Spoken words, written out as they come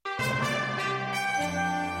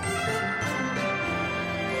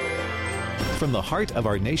from the heart of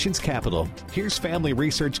our nation's capital, here's Family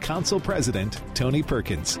Research Council President Tony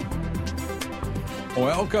Perkins.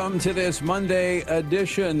 Welcome to this Monday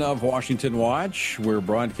edition of Washington Watch. We're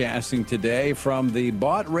broadcasting today from the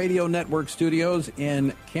Bott Radio Network studios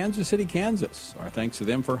in Kansas City, Kansas. Our thanks to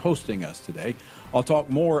them for hosting us today. I'll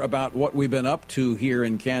talk more about what we've been up to here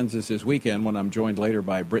in Kansas this weekend when I'm joined later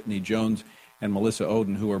by Brittany Jones and Melissa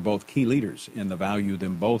Ohden, who are both key leaders in the Value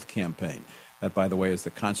Them Both campaign. That, by the way, is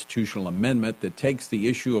the constitutional amendment that takes the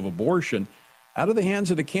issue of abortion out of the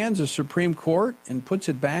hands of the Kansas Supreme Court and puts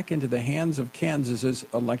it back into the hands of Kansas's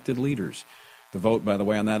elected leaders. The vote, by the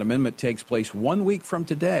way, on that amendment takes place 1 week from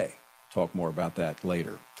today. Talk more about that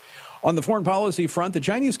later. On the foreign policy front, the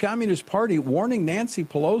Chinese Communist Party warning Nancy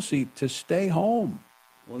Pelosi to stay home.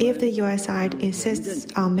 If the U.S. side insists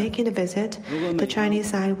on making the visit, the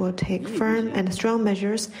Chinese side will take firm and strong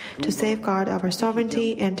measures to safeguard our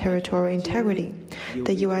sovereignty and territorial integrity.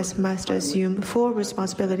 The U.S. must assume full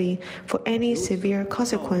responsibility for any severe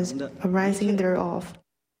consequence arising thereof.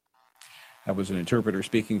 That was an interpreter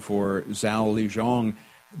speaking for Zhao Lijiang,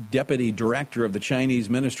 Deputy Director of the Chinese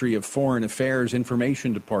Ministry of Foreign Affairs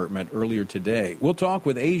Information Department, earlier today. We'll talk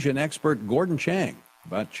with Asian expert Gordon Chang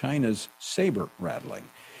about China's saber rattling.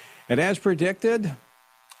 And as predicted,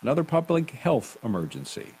 another public health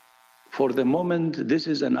emergency. For the moment, this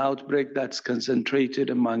is an outbreak that's concentrated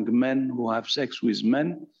among men who have sex with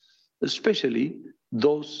men, especially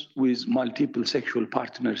those with multiple sexual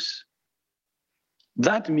partners.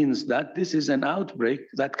 That means that this is an outbreak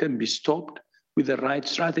that can be stopped with the right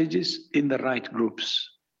strategies in the right groups.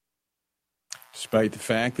 Despite the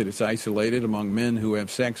fact that it's isolated among men who have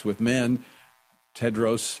sex with men,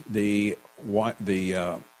 Tedros, the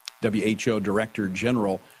WHO Director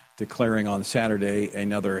General, declaring on Saturday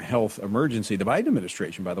another health emergency. The Biden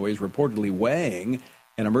administration, by the way, is reportedly weighing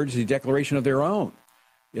an emergency declaration of their own.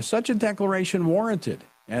 Is such a declaration warranted?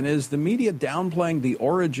 And is the media downplaying the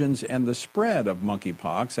origins and the spread of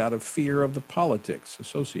monkeypox out of fear of the politics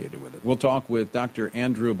associated with it? We'll talk with Dr.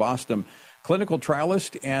 Andrew Bostom, clinical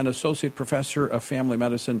trialist and associate professor of family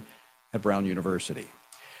medicine at Brown University.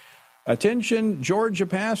 Attention, Georgia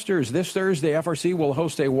pastors. This Thursday, FRC will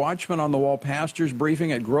host a Watchman on the Wall pastors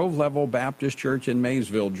briefing at Grove Level Baptist Church in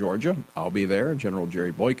Maysville, Georgia. I'll be there. General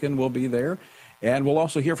Jerry Boykin will be there. And we'll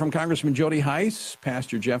also hear from Congressman Jody Heiss,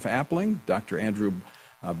 Pastor Jeff Appling, Dr. Andrew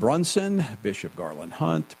Brunson, Bishop Garland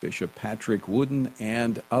Hunt, Bishop Patrick Wooden,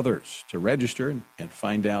 and others. To register and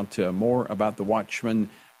find out more about the Watchman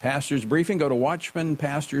Pastors Briefing, go to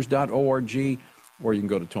watchmanpastors.org, or you can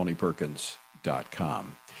go to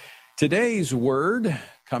tonyperkins.com. Today's word,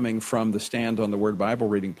 coming from the Stand on the Word Bible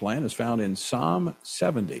reading plan, is found in Psalm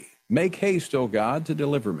 70. Make haste, O God, to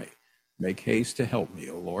deliver me. Make haste to help me,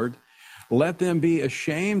 O Lord. Let them be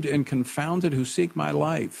ashamed and confounded who seek my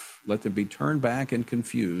life. Let them be turned back and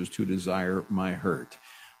confused who desire my hurt.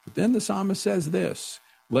 But then the psalmist says this,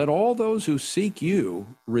 let all those who seek you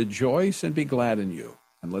rejoice and be glad in you.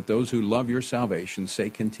 And let those who love your salvation say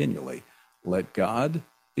continually, let God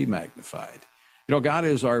be magnified. You know, God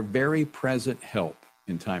is our very present help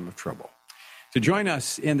in time of trouble. To join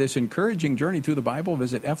us in this encouraging journey through the Bible,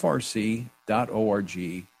 visit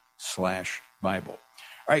frc.org/Bible. All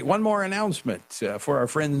right, one more announcement for our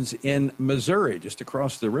friends in Missouri, just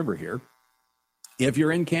across the river here. If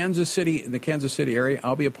you're in Kansas City, in the Kansas City area,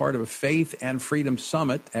 I'll be a part of a Faith and Freedom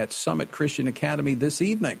Summit at Summit Christian Academy this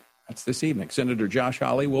evening. That's this evening. Senator Josh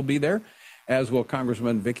Hawley will be there, as will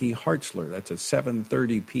Congressman Vicky Hartzler. That's at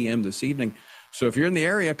 7:30 p.m. this evening. So if you're in the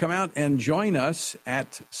area, come out and join us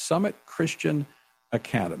at Summit Christian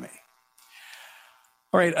Academy.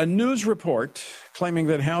 All right, a news report claiming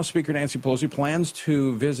that House Speaker Nancy Pelosi plans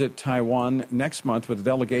to visit Taiwan next month with a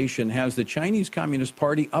delegation has the Chinese Communist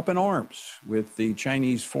Party up in arms, with the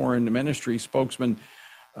Chinese Foreign Ministry spokesman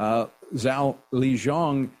Zhao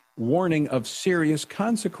Lijiang warning of serious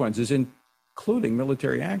consequences, including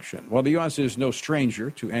military action. While the U.S. is no stranger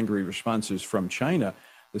to angry responses from China,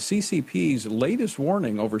 the CCP's latest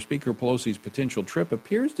warning over Speaker Pelosi's potential trip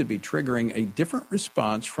appears to be triggering a different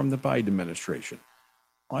response from the Biden administration.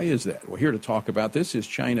 Why is that? Well, here to talk about this is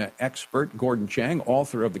China expert Gordon Chang,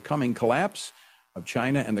 author of The Coming Collapse of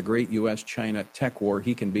China and the Great U.S.-China Tech War.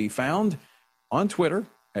 He can be found on Twitter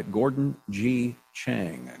at Gordon G.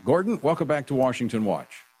 Chang. Gordon, welcome back to Washington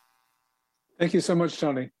Watch. Thank you so much,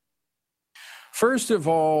 Tony. First of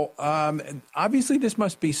all, obviously this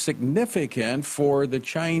must be significant for the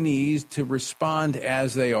Chinese to respond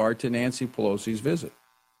as they are to Nancy Pelosi's visit.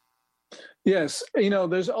 Yes, you know,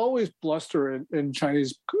 there's always bluster in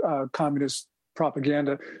Chinese communist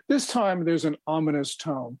propaganda. This time there's an ominous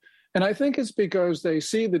tone. And I think it's because they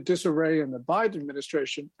see the disarray in the Biden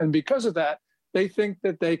administration. And because of that, they think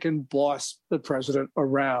that they can boss the president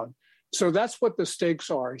around. So that's what the stakes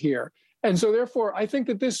are here. And so therefore, I think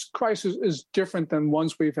that this crisis is different than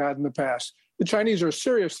ones we've had in the past. The Chinese are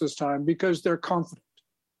serious this time because they're confident.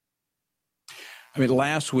 I mean,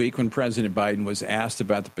 last week when President Biden was asked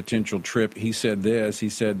about the potential trip, he said this. He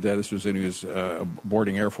said that this was when he was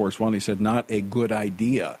boarding Air Force One. He said, not a good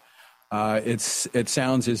idea. It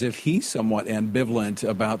sounds as if he's somewhat ambivalent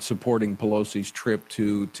about supporting Pelosi's trip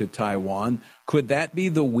to Taiwan. Could that be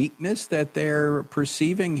the weakness that they're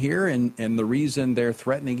perceiving here and the reason they're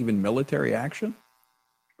threatening even military action?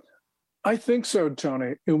 I think so,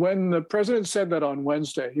 Tony. When the president said that on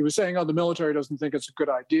Wednesday, he was saying, the military doesn't think it's a good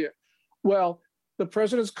idea. Well, the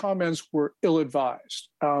president's comments were ill-advised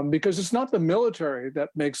because it's not the military that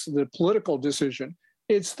makes the political decision.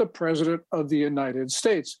 It's the president of the United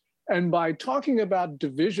States. And by talking about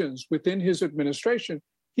divisions within his administration,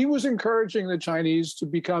 he was encouraging the Chinese to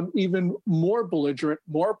become even more belligerent,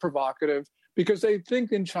 more provocative, because they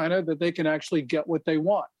think in China that they can actually get what they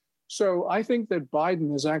want. So I think that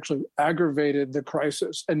Biden has actually aggravated the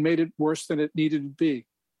crisis and made it worse than it needed to be.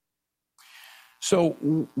 So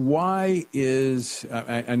why is,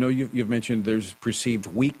 I know you've mentioned there's perceived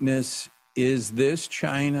weakness. Is this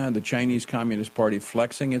China, the Chinese Communist Party,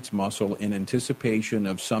 flexing its muscle in anticipation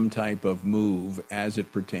of some type of move as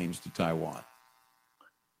it pertains to Taiwan?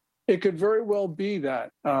 It could very well be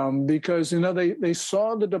that because, they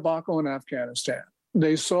saw the debacle in Afghanistan.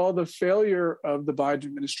 They saw the failure of the Biden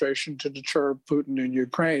administration to deter Putin in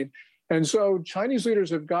Ukraine. And so Chinese leaders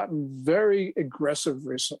have gotten very aggressive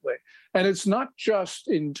recently. And it's not just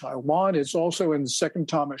in Taiwan, it's also in the Second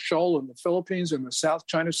Thomas Shoal in the Philippines, in the South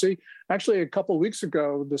China Sea. Actually, a couple of weeks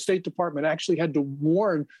ago, the State Department actually had to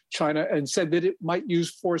warn China and said that it might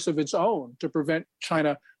use force of its own to prevent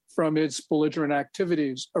China from its belligerent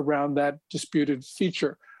activities around that disputed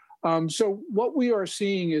feature. So what we are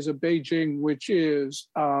seeing is a Beijing which is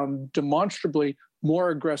demonstrably more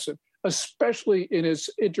aggressive, especially in its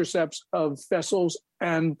intercepts of vessels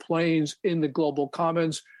and planes in the global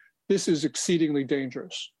commons. This is exceedingly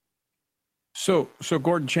dangerous. So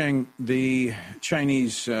Gordon Chang, the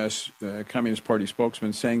Chinese Communist Party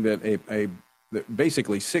spokesman, saying that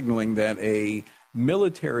basically signaling that a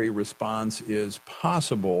military response is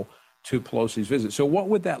possible to Pelosi's visit. So what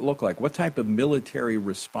would that look like? What type of military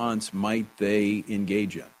response might they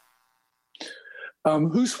engage in?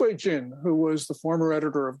 Hu Sui-jin, who was the former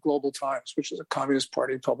editor of Global Times, which is a Communist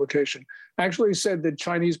Party publication, actually said that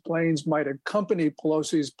Chinese planes might accompany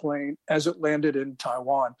Pelosi's plane as it landed in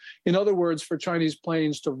Taiwan. In other words, for Chinese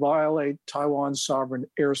planes to violate Taiwan's sovereign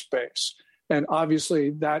airspace. And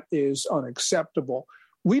obviously, that is unacceptable.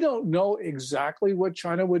 We don't know exactly what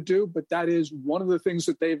China would do, but that is one of the things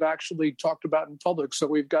that they've actually talked about in public. So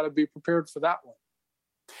we've got to be prepared for that one.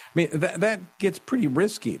 I mean, that gets pretty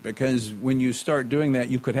risky because when you start doing that,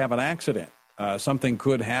 you could have an accident. Something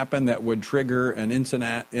could happen that would trigger an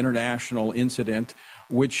international incident,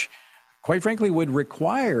 which, quite frankly, would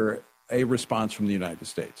require a response from the United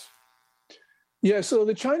States. Yeah, so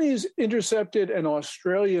the Chinese intercepted an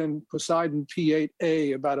Australian Poseidon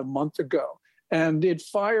P-8A about a month ago, and it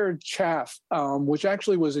fired chaff, which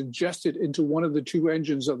actually was ingested into one of the two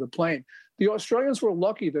engines of the plane. The Australians were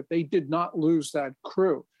lucky that they did not lose that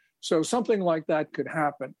crew. So something like that could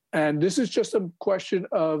happen. And this is just a question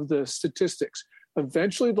of the statistics.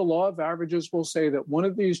 Eventually, the law of averages will say that one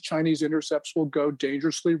of these Chinese intercepts will go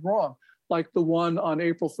dangerously wrong, like the one on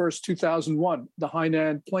April 1st, 2001, the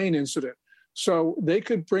Hainan plane incident. So they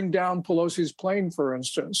could bring down Pelosi's plane, for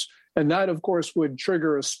instance. And that, of course, would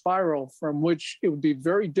trigger a spiral from which it would be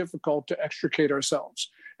very difficult to extricate ourselves,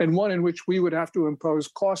 and one in which we would have to impose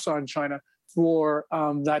costs on China for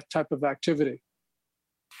that type of activity.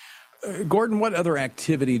 Gordon, what other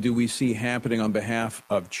activity do we see happening on behalf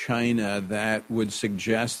of China that would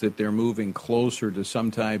suggest that they're moving closer to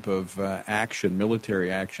some type of action,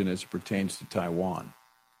 military action, as it pertains to Taiwan?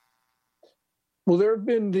 Well, there have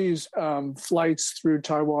been these flights through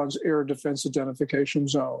Taiwan's Air Defense Identification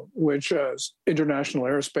Zone, which is international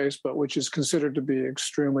airspace, but which is considered to be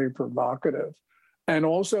extremely provocative. And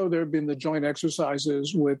also there have been the joint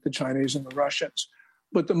exercises with the Chinese and the Russians.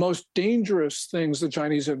 But the most dangerous things the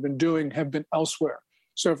Chinese have been doing have been elsewhere.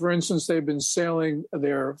 So, for instance, they've been sailing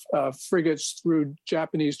their frigates through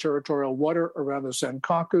Japanese territorial water around the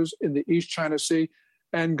Senkakus in the East China Sea.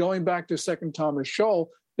 And going back to Second Thomas Shoal,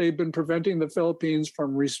 they've been preventing the Philippines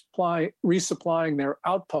from resupplying their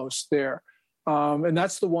outposts there. And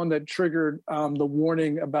that's the one that triggered the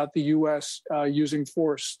warning about the U.S. Using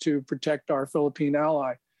force to protect our Philippine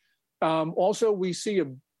ally. Also, we see a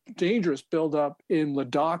dangerous buildup in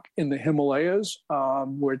Ladakh in the Himalayas,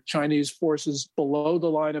 where Chinese forces below the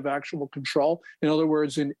line of actual control, in other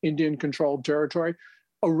words, in Indian-controlled territory.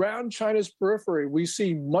 Around China's periphery, we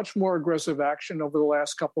see much more aggressive action over the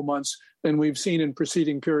last couple months than we've seen in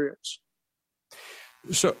preceding periods.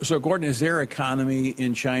 So Gordon, is their economy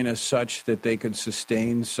in China such that they could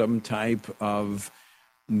sustain some type of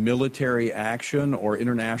military action or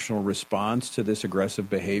international response to this aggressive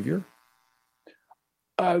behavior?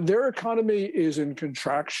 Their economy is in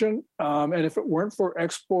contraction, and if it weren't for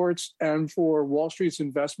exports and for Wall Street's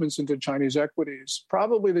investments into Chinese equities,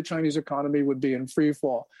 probably the Chinese economy would be in free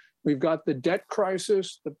fall. We've got the debt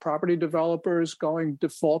crisis, the property developers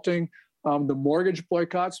defaulting, the mortgage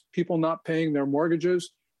boycotts, people not paying their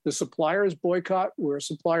mortgages, the suppliers boycott, where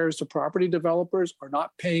suppliers to property developers are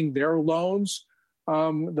not paying their loans,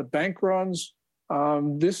 the bank runs.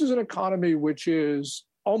 This is an economy which is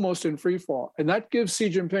almost in free fall. And that gives Xi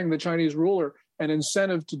Jinping, the Chinese ruler, an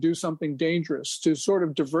incentive to do something dangerous, to sort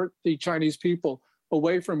of divert the Chinese people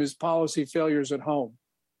away from his policy failures at home.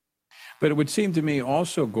 But it would seem to me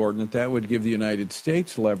also, Gordon, that would give the United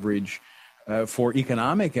States leverage for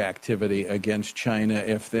economic activity against China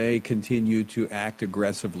if they continue to act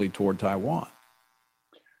aggressively toward Taiwan.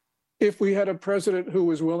 If we had a president who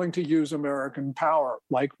was willing to use American power,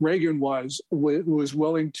 like Reagan was, who was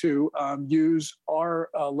willing to use our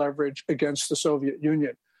leverage against the Soviet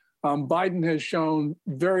Union. Biden has shown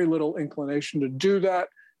very little inclination to do that.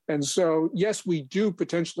 And so, yes, we do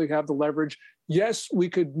potentially have the leverage. Yes, we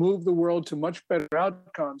could move the world to much better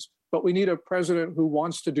outcomes, but we need a president who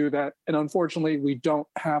wants to do that. And unfortunately, we don't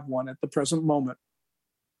have one at the present moment.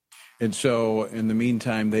 And so, in the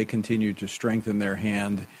meantime, they continue to strengthen their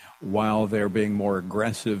hand while they're being more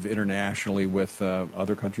aggressive internationally with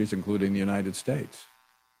other countries, including the United States.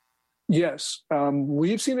 Yes.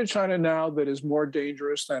 We've seen a China now that is more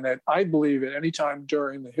dangerous than I believe at any time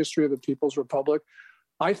during the history of the People's Republic.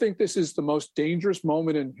 I think this is the most dangerous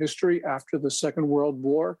moment in history after the Second World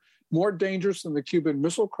War, more dangerous than the Cuban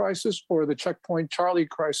Missile Crisis or the Checkpoint Charlie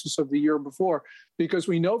crisis of the year before, because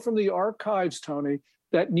we know from the archives, Tony,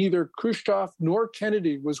 that neither Khrushchev nor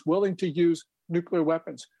Kennedy was willing to use nuclear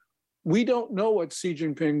weapons. We don't know what Xi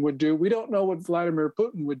Jinping would do. We don't know what Vladimir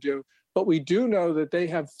Putin would do, but we do know that they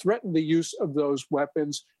have threatened the use of those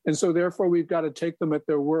weapons. And so therefore, we've got to take them at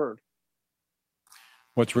their word.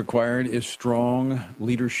 What's required is strong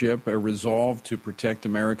leadership, a resolve to protect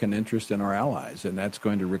American interest and our allies. And that's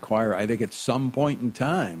going to require, I think, at some point in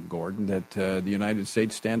time, Gordon, that the United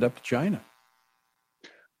States stand up to China.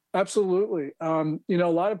 Absolutely. A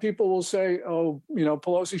lot of people will say,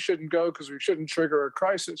 Pelosi shouldn't go because we shouldn't trigger a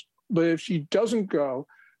crisis. But if she doesn't go,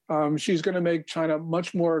 she's going to make China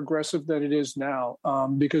much more aggressive than it is now,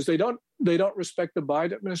 because they don't respect the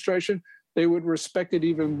Biden administration. They would respect it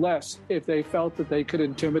even less if they felt that they could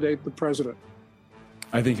intimidate the president.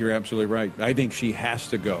 I think you're absolutely right. I think she has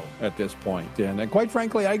to go at this point. And quite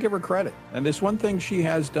frankly, I give her credit. And this one thing she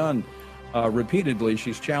has done repeatedly,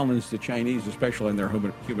 she's challenged the Chinese, especially in their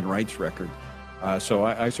human rights record. So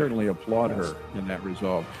I certainly applaud her in that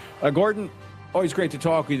resolve. Gordon, always great to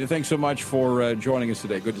talk with you. Thanks so much for joining us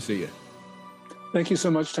today. Good to see you. Thank you so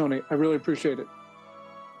much, Tony. I really appreciate it.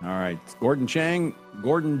 All right. Gordon Chang,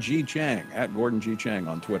 Gordon G. Chang, at Gordon G. Chang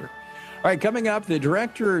on Twitter. All right, coming up, the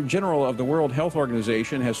Director General of the World Health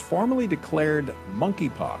Organization has formally declared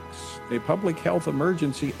monkeypox a public health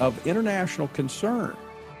emergency of international concern.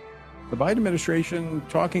 The Biden administration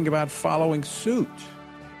talking about following suit.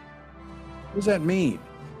 What does that mean?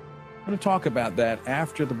 I'm going to talk about that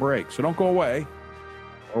after the break, so don't go away.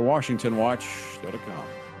 Or Washington Watch still to come.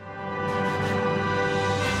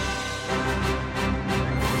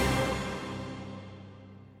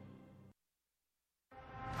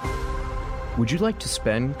 Would you like to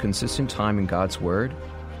spend consistent time in God's Word?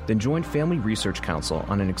 Then join Family Research Council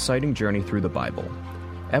on an exciting journey through the Bible.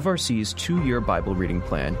 FRC's 2-year Bible reading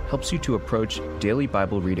plan helps you to approach daily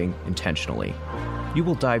Bible reading intentionally. You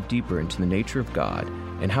will dive deeper into the nature of God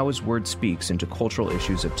and how His Word speaks into cultural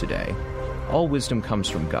issues of today. All wisdom comes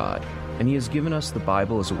from God, and He has given us the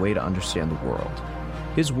Bible as a way to understand the world.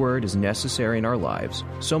 His Word is necessary in our lives,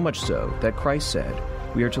 so much so that Christ said,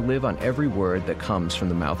 we are to live on every word that comes from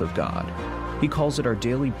the mouth of God. He calls it our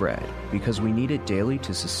daily bread because we need it daily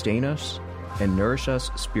to sustain us and nourish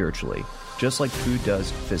us spiritually, just like food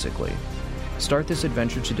does physically. Start this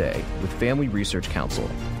adventure today with Family Research Council.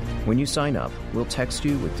 When you sign up, we'll text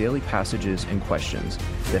you with daily passages and questions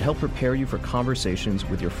that help prepare you for conversations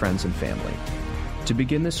with your friends and family. To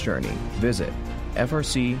begin this journey, visit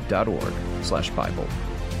frc.org/Bible.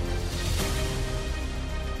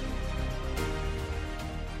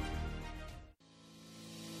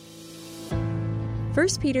 1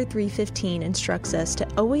 Peter 3:15 instructs us to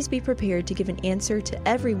always be prepared to give an answer to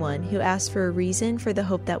everyone who asks for a reason for the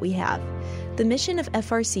hope that we have. The mission of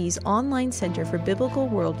FRC's online Center for Biblical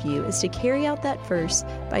Worldview is to carry out that verse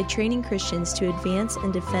by training Christians to advance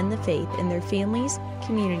and defend the faith in their families,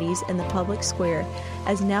 communities, and the public square,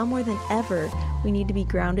 as now more than ever, we need to be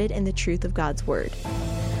grounded in the truth of God's Word.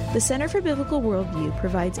 The Center for Biblical Worldview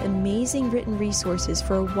provides amazing written resources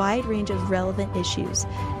for a wide range of relevant issues,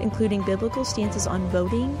 including biblical stances on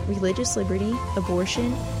voting, religious liberty,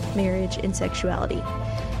 abortion, marriage, and sexuality.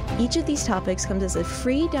 Each of these topics comes as a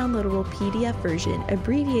free downloadable PDF version,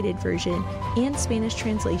 abbreviated version, and Spanish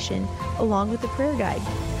translation, along with the prayer guide.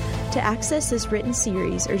 To access this written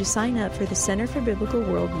series or to sign up for the Center for Biblical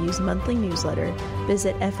Worldview's monthly newsletter,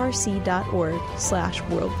 visit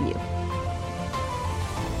frc.org/worldview.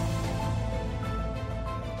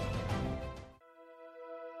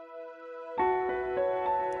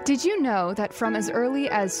 Did you know that from as early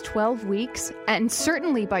as 12 weeks, and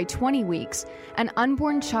certainly by 20 weeks, an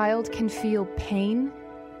unborn child can feel pain?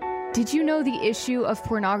 Did you know the issue of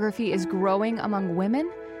pornography is growing among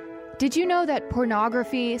women? Did you know that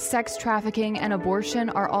pornography, sex trafficking, and abortion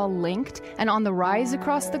are all linked and on the rise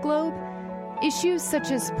across the globe? Issues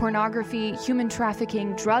such as pornography, human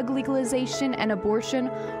trafficking, drug legalization, and abortion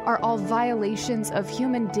are all violations of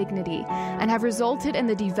human dignity and have resulted in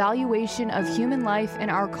the devaluation of human life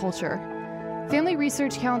in our culture. Family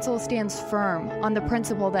Research Council stands firm on the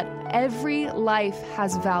principle that every life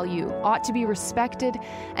has value, ought to be respected,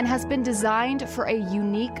 and has been designed for a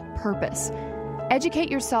unique purpose.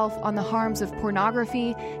 Educate yourself on the harms of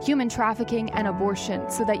pornography, human trafficking, and abortion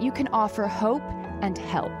so that you can offer hope and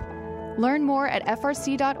help. Learn more at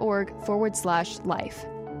frc.org/life.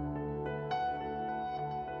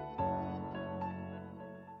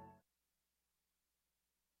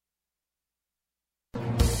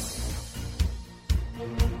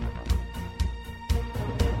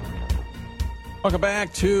 Welcome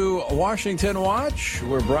back to Washington Watch.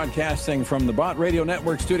 We're broadcasting from the Bott Radio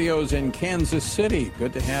Network studios in Kansas City.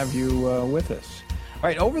 Good to have you with us. All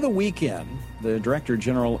right, over the weekend, the Director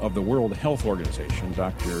General of the World Health Organization,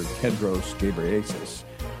 Dr. Tedros Ghebreyesus,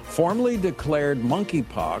 formally declared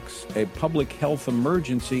monkeypox a public health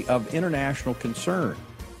emergency of international concern.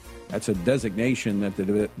 That's a designation that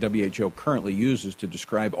the WHO currently uses to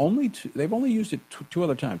describe they've only used it two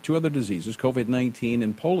other diseases, COVID-19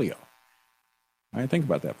 and polio. All right, think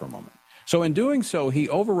about that for a moment. So in doing so, he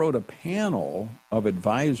overrode a panel of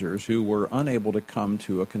advisors who were unable to come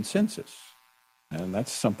to a consensus. And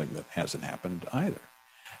that's something that hasn't happened either.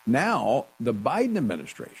 Now, the Biden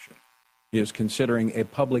administration is considering a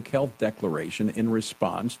public health declaration in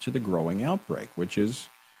response to the growing outbreak, which is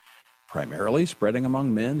primarily spreading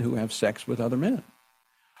among men who have sex with other men.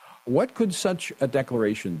 What could such a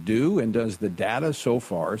declaration do, and does the data so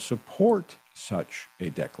far support such a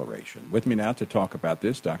declaration? With me now to talk about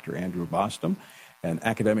this, Dr. Andrew Bostom, an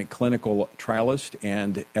academic clinical trialist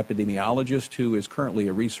and epidemiologist who is currently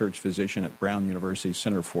a research physician at Brown University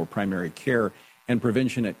Center for Primary Care and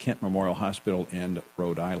Prevention at Kent Memorial Hospital in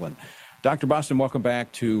Rhode Island. Dr. Bostom, welcome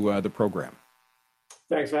back to the program.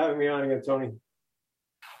 Thanks for having me on again, Tony.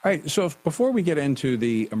 All right, so before we get into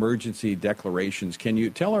the emergency declarations, can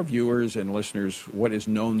you tell our viewers and listeners what is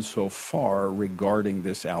known so far regarding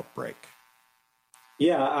this outbreak?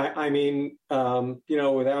 Yeah, I mean,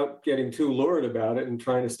 without getting too lurid about it and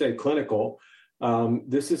trying to stay clinical,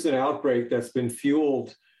 this is an outbreak that's been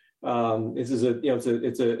fueled.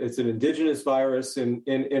 It's an indigenous virus in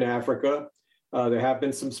Africa. There have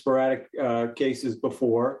been some sporadic cases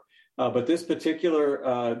before, but this particular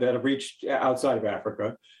that have reached outside of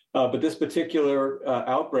Africa. But this particular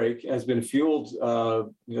outbreak has been fueled,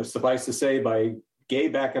 suffice to say, by gay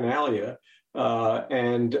bacchanalia.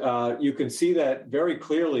 And you can see that very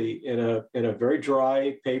clearly in a very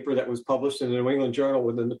dry paper that was published in the New England Journal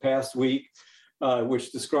within the past week,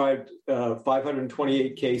 which described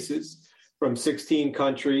 528 cases from 16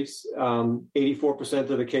 countries. 84%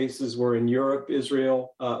 of the cases were in Europe,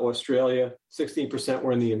 Israel, Australia. 16%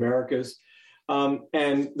 were in the Americas.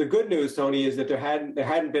 And the good news, Tony, is that there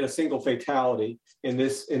hadn't been a single fatality in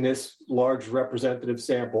this large representative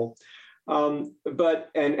sample.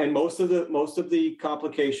 But most of the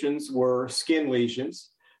complications were skin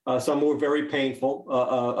lesions. Some were very painful.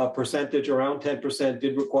 A percentage, around 10%,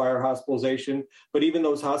 did require hospitalization. But even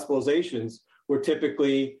those hospitalizations were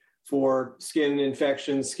typically for skin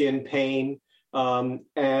infections, skin pain,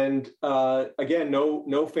 and again,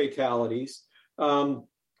 no fatalities. And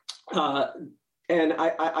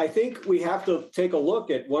I think we have to take a look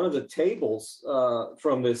at one of the tables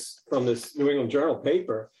from this New England Journal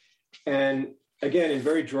paper. And again, in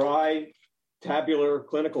very dry tabular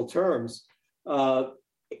clinical terms,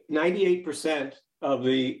 98% of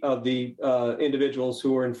the individuals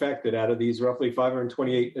who were infected out of these roughly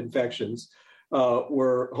 528 infections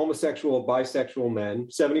were homosexual, bisexual men.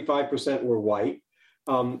 75% were white.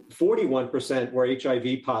 41% were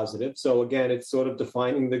HIV positive. So again, it's sort of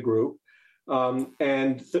defining the group.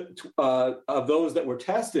 And of those that were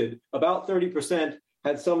tested, about 30%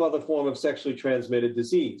 had some other form of sexually transmitted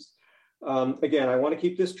disease. Again, I want to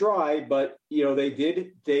keep this dry, but they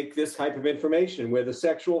did take this type of information where the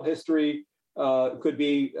sexual history could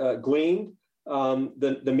be gleaned.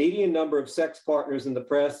 The median number of sex partners in the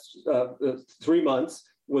past 3 months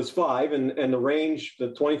was 5, and the range, the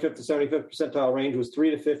 25th to 75th percentile range, was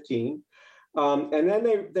 3 to 15. And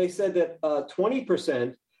then they said that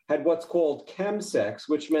 20% had what's called chemsex,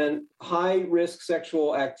 which meant high-risk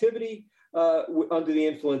sexual activity under the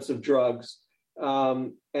influence of drugs.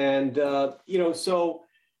 So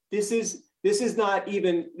this is not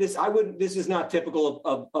even this. This is not typical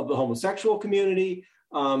of the homosexual community.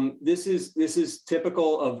 This is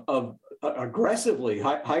typical of aggressively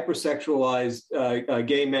hypersexualized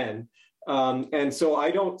gay men. And so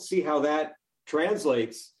I don't see how that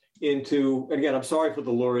translates into, and again, I'm sorry for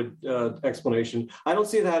the lurid explanation. I don't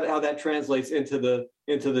see how that translates into the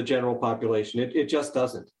general population. It just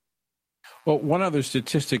doesn't. Well, one other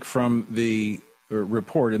statistic from the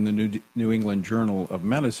report in the New England Journal of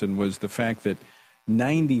Medicine was the fact that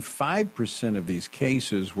 95% of these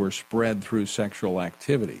cases were spread through sexual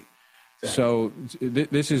activity. So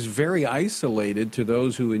this is very isolated to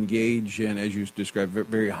those who engage in, as you described,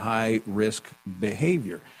 very high-risk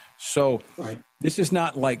behavior. So this is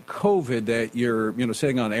not like COVID that you're,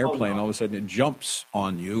 sitting on an airplane, all of a sudden it jumps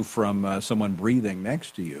on you from someone breathing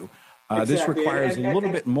next to you. Exactly. This requires a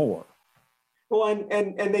little bit more. Well,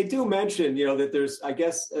 and they do mention, that there's, I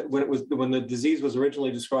guess, when the disease was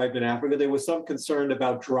originally described in Africa, there was some concern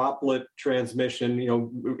about droplet transmission,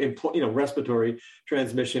 respiratory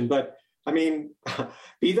transmission. But I mean,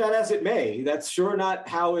 be that as it may, that's sure not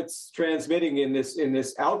how it's transmitting in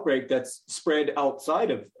this outbreak that's spread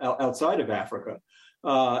outside of Africa.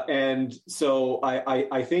 And so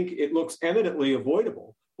I think it looks eminently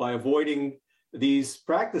avoidable by avoiding these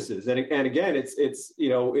practices. And again, it's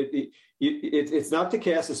not to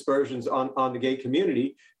cast aspersions on the gay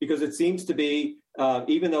community, because it seems to be,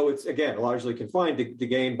 even though it's, again, largely confined to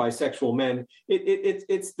gay and bisexual men,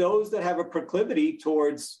 it's those that have a proclivity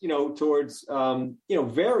towards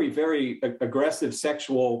very, very aggressive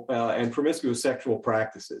sexual and promiscuous sexual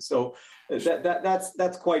practices. So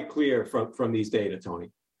that's quite clear from these data,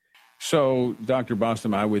 Tony. So, Dr.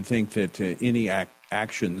 Bostom, I would think that any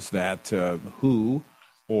actions that WHO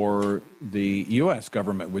or the U.S.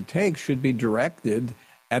 government would take should be directed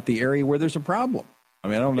at the area where there's a problem. I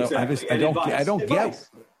mean, I don't know. Exactly. I don't get.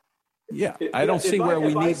 Yeah, I don't see where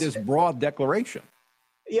we need this broad declaration.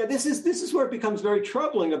 Yeah, this is where it becomes very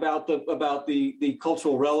troubling about the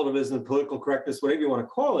cultural relativism and political correctness, whatever you want to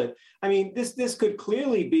call it. I mean, this could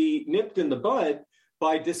clearly be nipped in the bud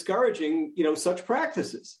by discouraging, such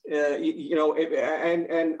practices.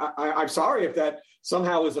 And I'm sorry if that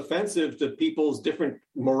somehow is offensive to people's different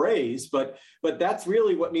mores, but that's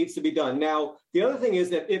really what needs to be done. Now, the other thing is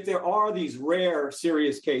that if there are these rare,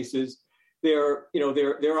 serious cases, there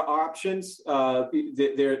are options.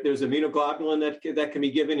 There's immunoglobulin that can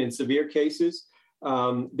be given in severe cases.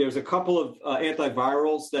 There's a couple of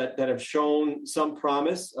antivirals that have shown some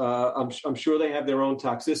promise. I'm sure they have their own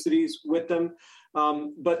toxicities with them.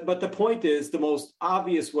 But the point is, the most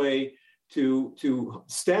obvious way to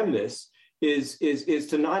stem this is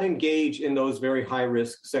to not engage in those very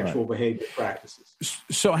high-risk sexual behavior practices.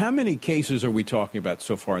 So how many cases are we talking about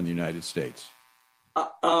so far in the United States?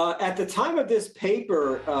 At the time of this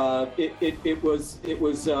paper, it was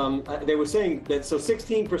they were saying that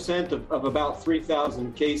 16% of about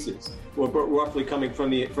 3,000 cases were roughly coming from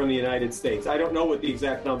the United States. I don't know what the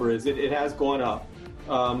exact number is. It has gone up.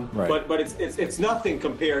 But it's nothing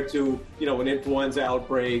compared to an influenza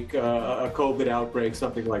outbreak, a COVID outbreak,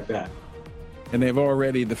 something like that. And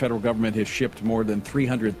the federal government has shipped more than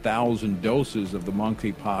 300,000 doses of the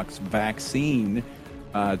monkeypox vaccine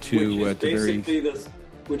which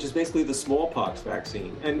is basically the smallpox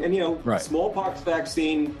vaccine. And smallpox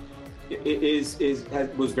vaccine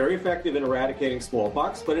was very effective in eradicating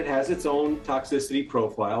smallpox, but it has its own toxicity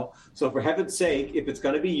profile. So for heaven's sake, if it's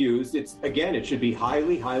going to be used, it should be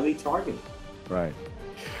highly, highly targeted. Right.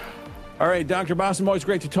 All right, Dr. Bostom, always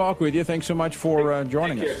great to talk with you. Thanks so much for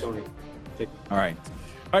joining us. Take care, Tony. All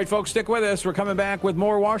right, folks, stick with us. We're coming back with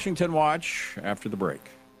more Washington Watch after the break.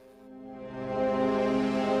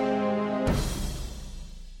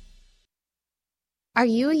 Are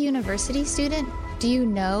you a university student? Do you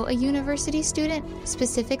know a university student,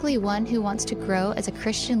 specifically one who wants to grow as a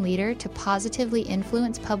Christian leader to positively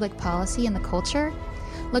influence public policy and the culture?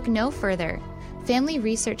 Look no further. Family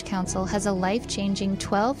Research Council has a life-changing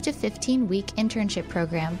 12 to 15-week internship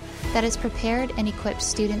program that has prepared and equipped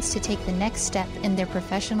students to take the next step in their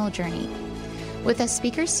professional journey. With a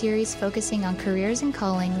speaker series focusing on careers and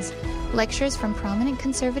callings, lectures from prominent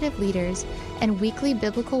conservative leaders, and weekly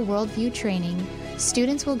biblical worldview training,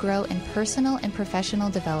 students will grow in personal and professional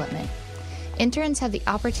development. Interns have the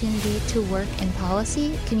opportunity to work in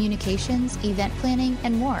policy, communications, event planning,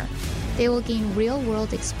 and more. They will gain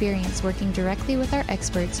real-world experience working directly with our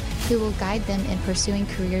experts who will guide them in pursuing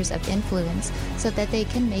careers of influence so that they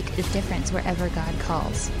can make a difference wherever God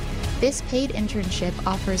calls. This paid internship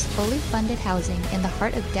offers fully funded housing in the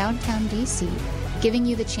heart of downtown D.C., giving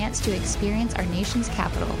you the chance to experience our nation's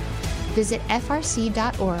capital. Visit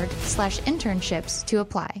frc.org/internships to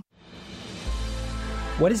apply.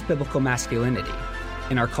 What is biblical masculinity?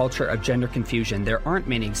 In our culture of gender confusion, there aren't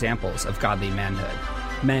many examples of godly manhood.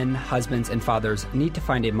 Men, husbands, and fathers need to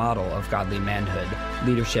find a model of godly manhood,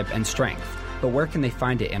 leadership, and strength. But where can they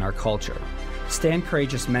find it in our culture? Stand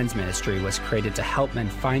Courageous Men's Ministry was created to help men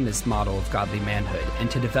find this model of godly manhood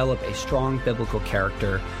and to develop a strong biblical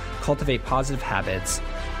character, cultivate positive habits,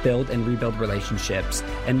 build and rebuild relationships,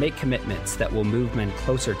 and make commitments that will move men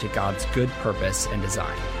closer to God's good purpose and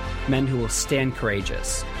design. Men who will stand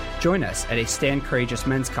courageous. Join us at a Stand Courageous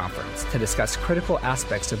Men's Conference to discuss critical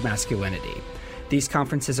aspects of masculinity. These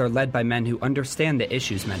conferences are led by men who understand the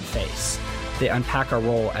issues men face. They unpack our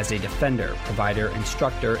role as a defender, provider,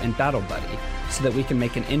 instructor, and battle buddy so that we can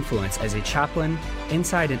make an influence as a chaplain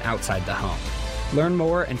inside and outside the home. Learn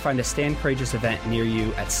more and find a Stand Courageous event near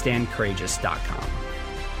you at standcourageous.com.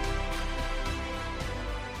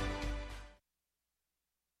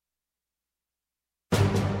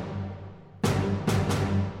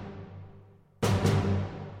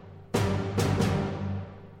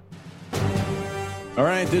 All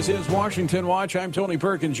right, this is Washington Watch. I'm Tony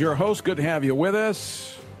Perkins, your host. Good to have you with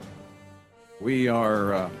us. We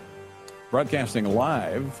are broadcasting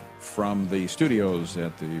live from the studios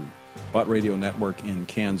at the Bott Radio Network in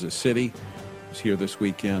Kansas City. I was here this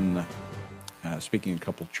weekend speaking at a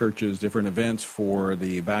couple of churches, different events for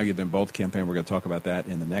the Value Them Both campaign. We're going to talk about that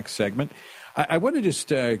in the next segment. I want to just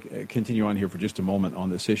continue on here for just a moment on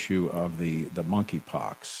this issue of the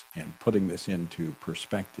monkeypox and putting this into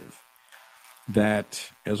perspective.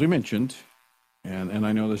 That, as we mentioned, and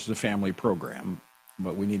I know this is a family program,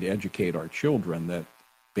 but we need to educate our children that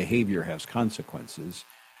behavior has consequences.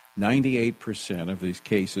 98% of these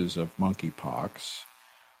cases of monkeypox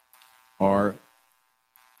are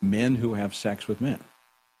men who have sex with men.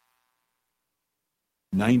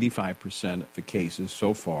 95% of the cases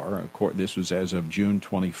so far, this was as of June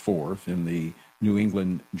 24th in the New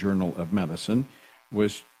England Journal of Medicine,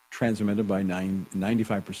 was transmitted by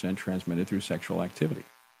 95% transmitted through sexual activity.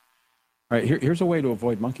 All right, here's a way to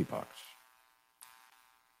avoid monkeypox.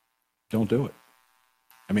 Don't do it.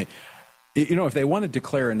 I mean, you know, if they want to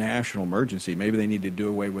declare a national emergency, maybe they need to do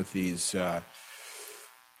away with these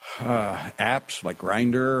apps like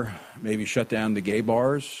Grindr, maybe shut down the gay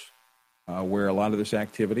bars where a lot of this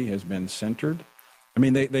activity has been centered. I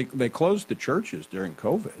mean, they closed the churches during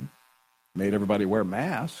COVID, made everybody wear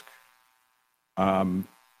masks.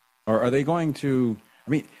 Or are they going to,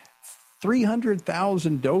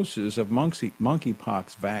 300,000 doses of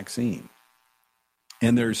monkeypox vaccine.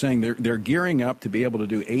 And they're saying they're gearing up to be able to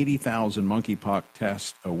do 80,000 monkeypox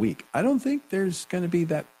tests a week. I don't think there's going to be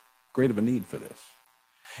that great of a need for this.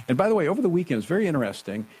 And by the way, over the weekend, it's very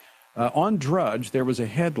interesting. On Drudge, there was a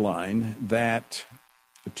headline that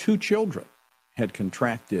 2 children had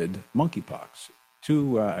contracted monkeypox.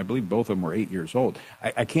 2, I believe both of them were 8 years old.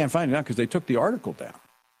 I can't find it now because they took the article down.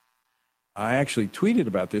 I actually tweeted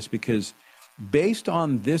about this because based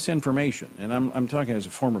on this information, and I'm talking as a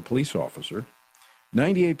former police officer,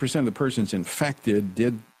 98% of the persons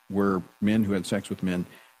infected were men who had sex with men.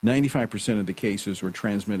 95% of the cases were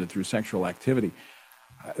transmitted through sexual activity.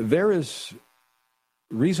 There is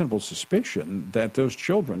reasonable suspicion that those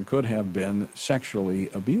children could have been sexually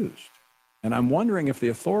abused. And I'm wondering if the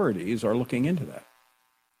authorities are looking into that.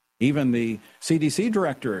 Even the CDC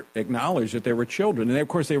director acknowledged that there were children. And, of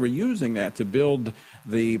course, they were using that to build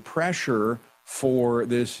the pressure for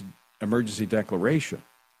this emergency declaration.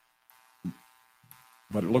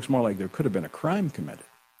 But it looks more like there could have been a crime committed.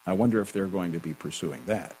 I wonder if they're going to be pursuing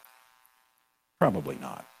that. Probably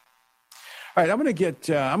not. All right, I'm going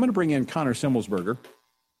to bring in Connor Semelsberger,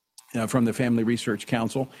 from the Family Research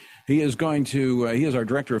Council. He is our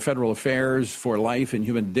Director of Federal Affairs for Life and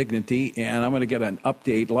Human Dignity, and I'm going to get an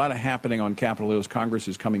update. A lot of happening on Capitol Hill as Congress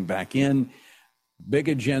is coming back in. Big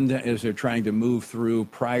agenda as they're trying to move through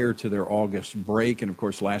prior to their August break. And, of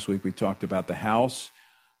course, last week we talked about the House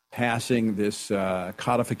passing this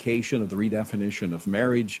codification of the redefinition of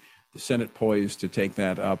marriage. The Senate poised to take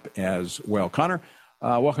that up as well. Connor,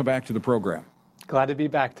 welcome back to the program. Glad to be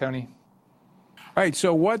back, Tony. All right,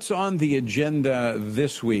 so what's on the agenda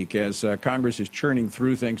this week as Congress is churning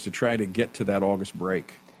through things to try to get to that August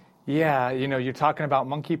break? Yeah, you're talking about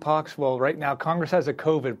monkeypox. Well, right now, Congress has a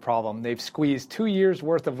COVID problem. They've squeezed 2 years'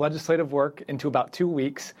 worth of legislative work into about 2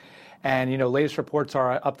 weeks. And, latest reports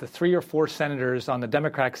are up to 3 or 4 senators on the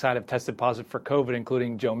Democratic side have tested positive for COVID,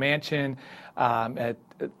 including Joe Manchin.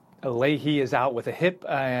 Leahy is out with a hip,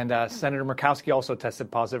 and Senator Murkowski also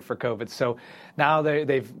tested positive for COVID. So now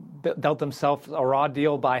they've dealt themselves a raw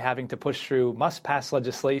deal by having to push through must-pass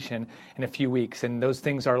legislation in a few weeks. And those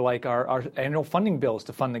things are like our annual funding bills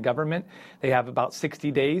to fund the government. They have about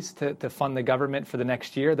 60 days to fund the government for the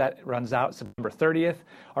next year. That runs out September 30th.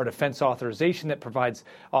 Our defense authorization that provides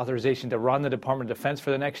authorization to run the Department of Defense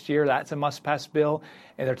for the next year, that's a must-pass bill.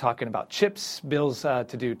 And they're talking about chips, bills to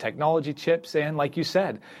do technology chips. And like you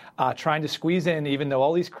said, trying to squeeze in, even though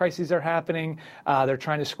all these crises are happening, they're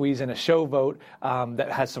trying to squeeze in a show vote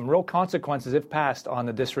that has some real consequences if passed on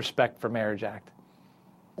the Disrespect for Marriage Act.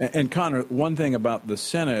 And Connor, one thing about the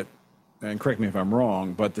Senate, and correct me if I'm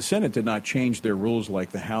wrong, but the Senate did not change their rules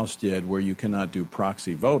like the House did where you cannot do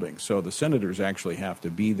proxy voting. So the senators actually have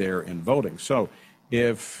to be there in voting. So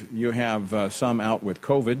if you have some out with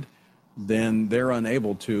COVID, then they're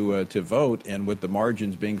unable to vote. And with the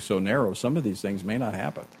margins being so narrow, some of these things may not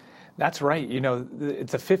happen. That's right.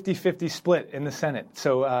 It's a 50-50 split in the Senate.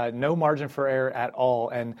 So no margin for error at all.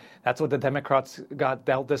 And that's what the Democrats got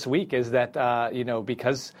dealt this week is that,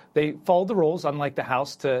 because they followed the rules, unlike the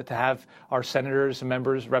House, to have our senators,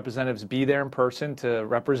 members, representatives be there in person to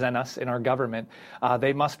represent us in our government.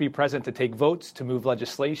 They must be present to take votes, to move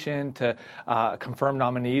legislation, to confirm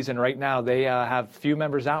nominees. And right now they have few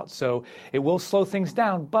members out. So it will slow things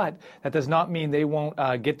down. But that does not mean they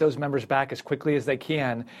won't get those members back as quickly as they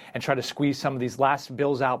can and try to squeeze some of these last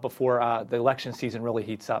bills out before the election season really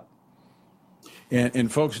heats up.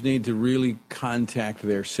 And folks need to really contact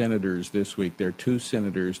their senators this week. There are 2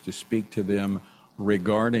 senators to speak to them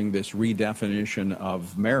regarding this redefinition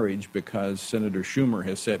of marriage because Senator Schumer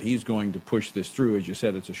has said he's going to push this through. As you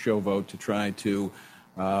said, it's a show vote to try to,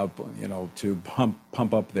 to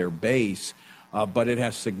pump up their base. But it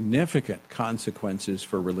has significant consequences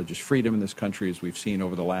for religious freedom in this country, as we've seen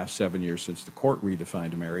over the last 7 years since the court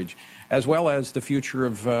redefined marriage, as well as the future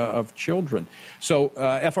of children. So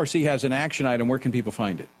FRC has an action item. Where can people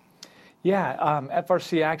find it? Yeah,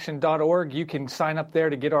 frcaction.org. You can sign up there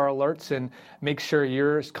to get our alerts and make sure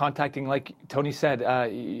you're contacting, like Tony said,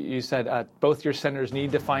 you said both your senators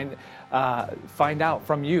need to find out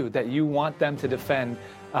from you that you want them to defend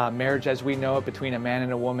marriage as we know it between a man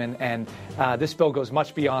and a woman. And this bill goes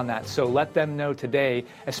much beyond that. So let them know today,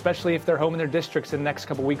 especially if they're home in their districts in the next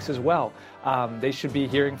couple weeks as well. They should be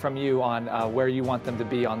hearing from you on where you want them to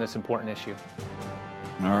be on this important issue.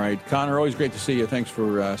 All right. Connor, always great to see you. Thanks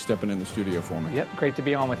for stepping in the studio for me. Yep. Great to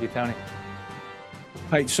be on with you, Tony.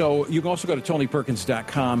 All right. So you can also go to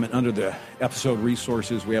TonyPerkins.com, and under the episode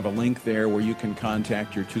resources, we have a link there where you can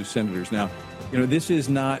contact your 2 senators. Now, this is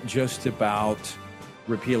not just about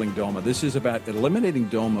repealing DOMA. This is about eliminating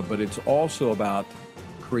DOMA, but it's also about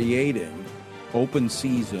creating open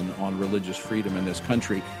season on religious freedom in this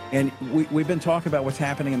country. And we've been talking about what's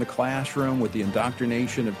happening in the classroom with the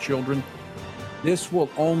indoctrination of children. This will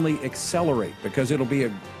only accelerate because it'll be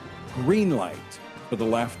a green light for the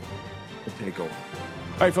left to take over.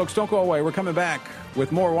 All right, folks, don't go away. We're coming back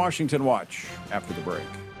with more Washington Watch after the break.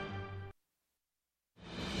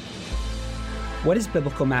 What is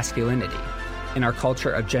biblical masculinity? In our culture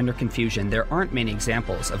of gender confusion, there aren't many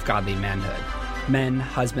examples of godly manhood. Men,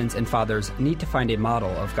 husbands, and fathers need to find a model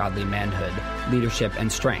of godly manhood, leadership,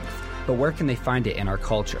 and strength. But where can they find it in our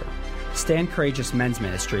culture? Stand Courageous Men's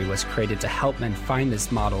Ministry was created to help men find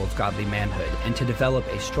this model of godly manhood and to develop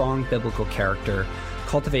a strong biblical character,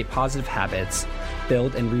 cultivate positive habits,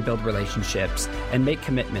 build and rebuild relationships, and make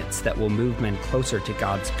commitments that will move men closer to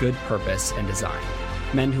God's good purpose and design.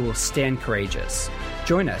 Men who will stand courageous.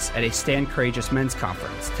 Join us at a Stand Courageous Men's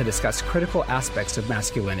Conference to discuss critical aspects of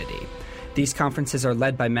masculinity. These conferences are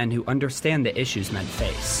led by men who understand the issues men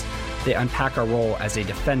face. They unpack our role as a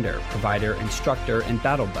defender, provider, instructor, and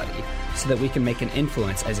battle buddy so that we can make an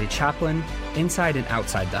influence as a chaplain inside and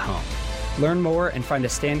outside the home. Learn more and find a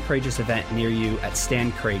Stand Courageous event near you at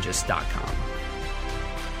standcourageous.com.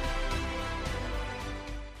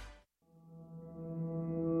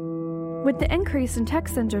 With the increase in tech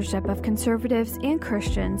censorship of conservatives and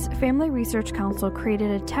Christians, Family Research Council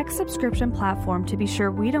created a tech subscription platform to be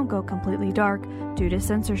sure we don't go completely dark due to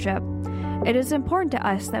censorship. It is important to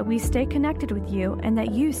us that we stay connected with you and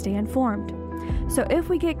that you stay informed. So if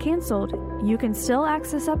we get canceled, you can still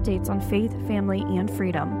access updates on faith, family, and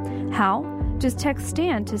freedom. How? Just text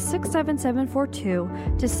STAND to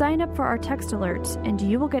 67742 to sign up for our text alerts, and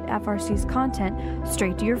you will get FRC's content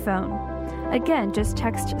straight to your phone. Again, just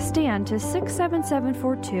text STAND to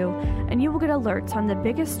 67742 and you will get alerts on the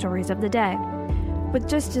biggest stories of the day. With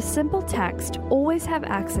just a simple text, always have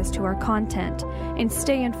access to our content and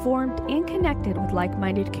stay informed and connected with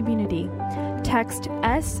like-minded community. Text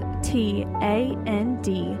STAND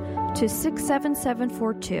to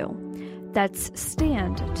 67742. That's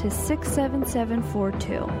STAND to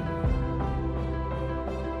 67742.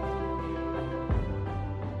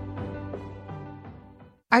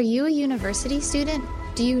 Are you a university student?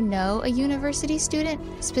 Do you know a university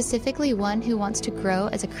student, specifically one who wants to grow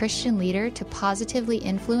as a Christian leader to positively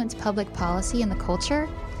influence public policy and the culture?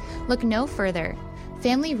 Look no further.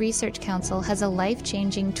 Family Research Council has a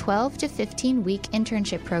life-changing 12 to 15-week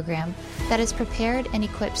internship program that has prepared and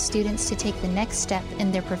equipped students to take the next step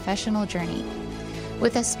in their professional journey.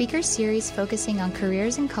 With a speaker series focusing on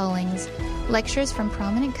careers and callings, lectures from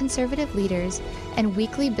prominent conservative leaders, and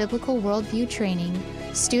weekly biblical worldview training,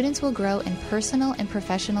 students will grow in personal and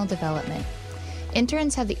professional development.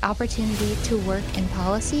 Interns have the opportunity to work in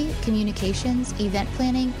policy, communications, event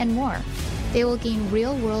planning, and more. They will gain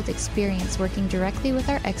real-world experience working directly with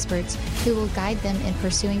our experts who will guide them in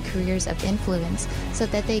pursuing careers of influence so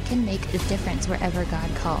that they can make a difference wherever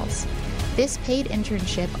God calls. This paid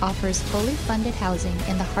internship offers fully funded housing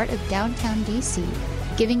in the heart of downtown D.C.,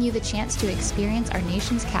 giving you the chance to experience our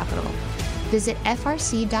nation's capital. Visit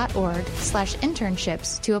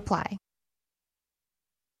frc.org/internships to apply.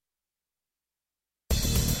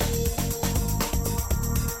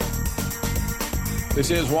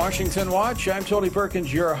 This is Washington Watch. I'm Tony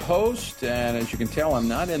Perkins, your host, and as you can tell, I'm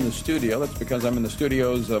not in the studio. That's because I'm in the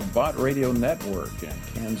studios of Bot Radio Network in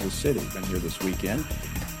Kansas City. Been here this weekend.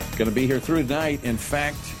 Going to be here through tonight. In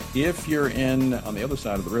fact, if you're on the other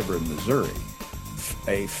side of the river in Missouri,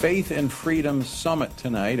 a Faith and Freedom Summit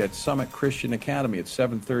tonight at Summit Christian Academy at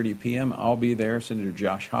 7:30 p.m. I'll be there. Senator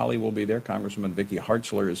Josh Hawley will be there. Congresswoman Vicky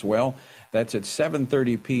Hartzler as well. That's at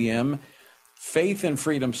 7:30 p.m. Faith and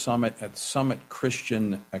Freedom Summit at Summit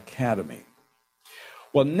Christian Academy.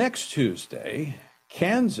 Well, next Tuesday,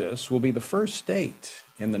 Kansas will be the first state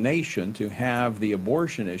in the nation to have the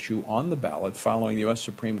abortion issue on the ballot following the U.S.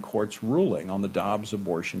 Supreme Court's ruling on the Dobbs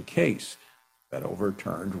abortion case that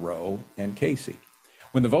overturned Roe and Casey.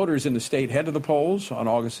 When the voters in the state head to the polls on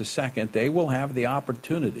August the 2nd, they will have the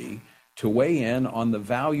opportunity to weigh in on the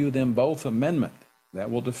Value Them Both amendment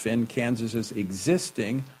that will defend Kansas's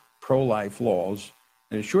existing pro-life laws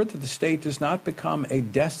and ensure that the state does not become a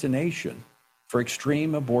destination for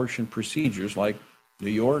extreme abortion procedures like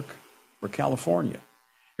New York or California.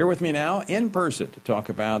 Here with me now, in person, to talk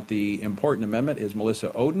about the important amendment is Melissa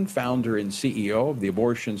Ohden, founder and CEO of the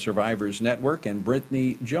Abortion Survivors Network, and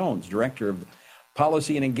Brittany Jones, director of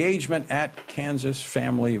Policy and Engagement at Kansas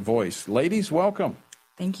Family Voice. Ladies, welcome.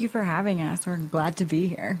 Thank you for having us. We're glad to be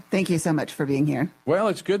here. Thank you so much for being here. Well,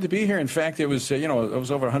 it's good to be here. In fact, it was, it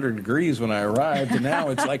was over 100 degrees when I arrived, and now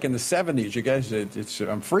it's like in the 70s. You guys,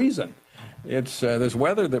 I'm freezing. It's there's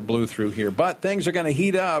weather that blew through here, but things are going to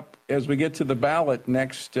heat up as we get to the ballot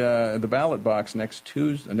the ballot box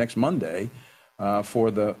next Monday,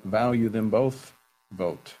 for the Value Them Both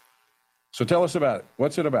vote. So tell us about it.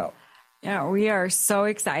 What's it about? Yeah, we are so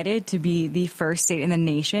excited to be the first state in the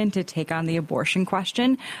nation to take on the abortion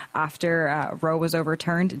question after Roe was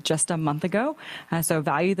overturned just a month ago. So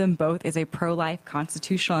Value Them Both is a pro-life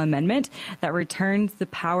constitutional amendment that returns the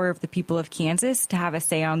power of the people of Kansas to have a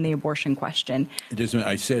say on the abortion question.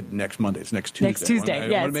 I said next Monday. It's next Tuesday. Next Tuesday,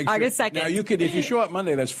 yes, August 2nd. Now, if you show up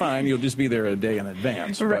Monday, that's fine. You'll just be there a day in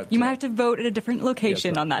advance. Right. You might have to vote at a different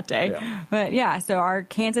location on that day. Yeah. But yeah, so our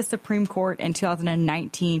Kansas Supreme Court in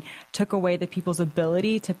 2019 took away the people's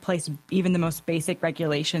ability to place even the most basic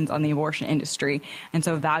regulations on the abortion industry. And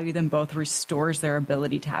so Value Them Both restores their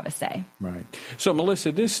ability to have a say. Right. So,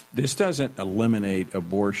 Melissa, this doesn't eliminate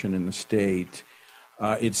abortion in the state.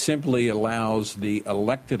 It simply allows the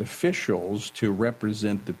elected officials to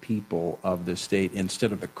represent the people of the state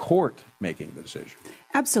instead of the court making the decision.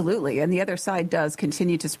 Absolutely. And the other side does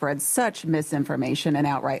continue to spread such misinformation and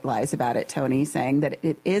outright lies about it, Tony, saying that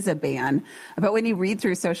it is a ban. But when you read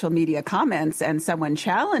through social media comments and someone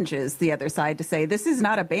challenges the other side to say, this is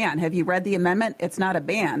not a ban. Have you read the amendment? It's not a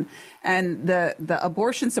ban. And the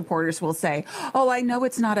abortion supporters will say, oh, I know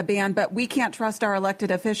it's not a ban, but we can't trust our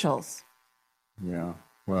elected officials. Yeah.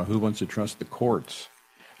 Well, who wants to trust the courts?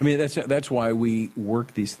 I mean, that's why we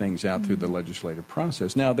work these things out through the legislative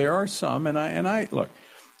process. Now, there are some, and I look,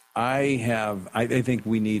 I think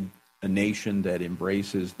we need a nation that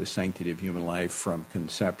embraces the sanctity of human life from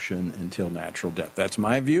conception until natural death. That's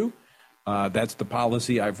my view. That's the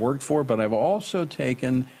policy I've worked for, but I've also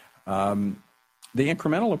taken the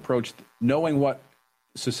incremental approach, knowing what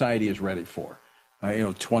society is ready for.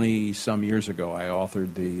 20-some years ago, I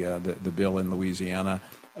authored the bill in Louisiana,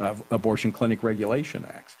 Abortion Clinic Regulation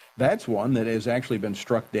Acts. That's one that has actually been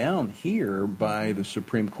struck down here by the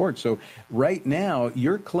Supreme Court. So right now,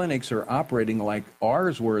 your clinics are operating like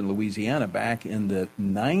ours were in Louisiana back in the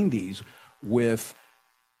 90s with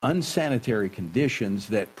unsanitary conditions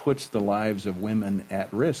that puts the lives of women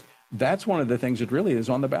at risk. That's one of the things that really is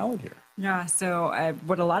on the ballot here. Yeah, so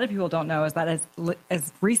what a lot of people don't know is that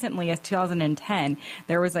as recently as 2010,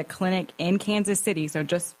 there was a clinic in Kansas City, so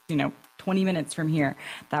just, 20 minutes from here,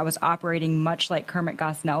 that was operating much like Kermit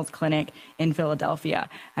Gosnell's clinic in Philadelphia.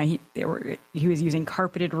 He was using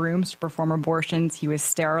carpeted rooms to perform abortions. He was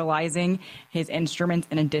sterilizing his instruments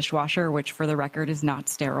in a dishwasher, which for the record is not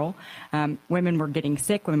sterile. Women were getting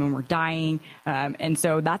sick, women were dying, and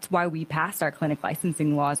so that's why we passed our clinic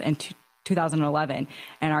licensing laws in 2011,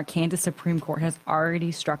 and our Kansas Supreme Court has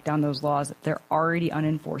already struck down those laws. They're already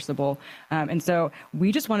unenforceable. And so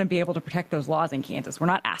we just want to be able to protect those laws in Kansas. We're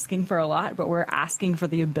not asking for a lot, but we're asking for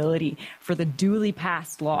the ability for the duly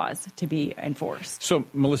passed laws to be enforced. So,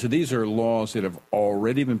 Melissa, these are laws that have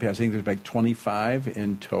already been passed. I think there's like 25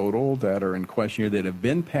 in total that are in question here that have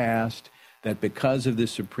been passed that because of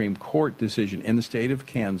this Supreme Court decision in the state of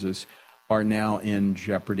Kansas are now in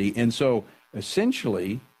jeopardy. And so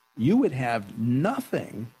essentially, you would have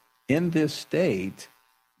nothing in this state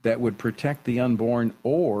that would protect the unborn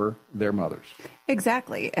or their mothers.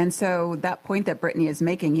 Exactly. And so that point that Brittany is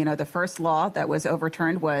making, the first law that was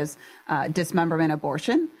overturned was dismemberment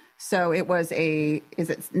abortion. So it was 19%,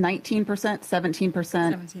 17%,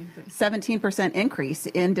 17% increase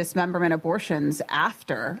in dismemberment abortions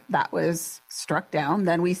after that was struck down.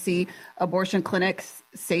 Then we see abortion clinics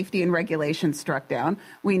safety and regulation struck down.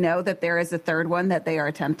 We know that there is a third one that they are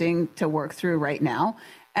attempting to work through right now.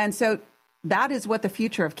 And so that is what the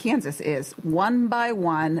future of Kansas is. One by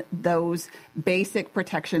one, those basic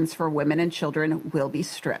protections for women and children will be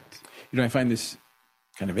stripped. I find this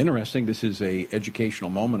kind of interesting. This is an educational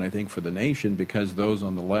moment, I think, for the nation, because those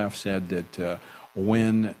on the left said that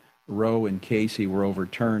when Roe and Casey were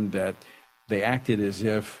overturned, that they acted as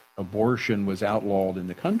if abortion was outlawed in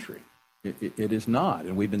the country. It is not,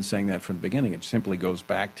 and we've been saying that from the beginning. It simply goes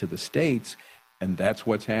back to the states, and that's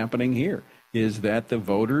what's happening here, is that the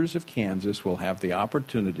voters of Kansas will have the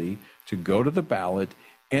opportunity to go to the ballot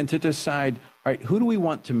and to decide, all right, who do we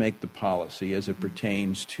want to make the policy as it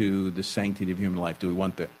pertains to the sanctity of human life? Do we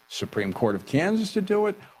want the Supreme Court of Kansas to do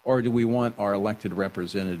it, or do we want our elected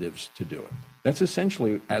representatives to do it? That's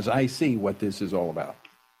essentially, as I see, what this is all about.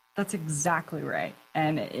 That's exactly right.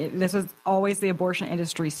 And this was always the abortion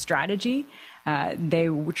industry's strategy. They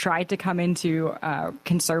tried to come into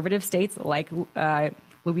conservative states like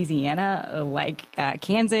Louisiana, like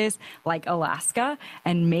Kansas, like Alaska,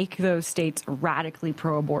 and make those states radically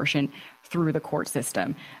pro-abortion through the court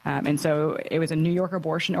system. And so it was a New York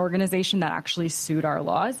abortion organization that actually sued our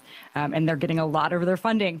laws, and they're getting a lot of their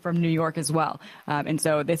funding from New York as well. And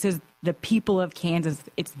so this is the people of Kansas.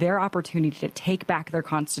 It's their opportunity to take back their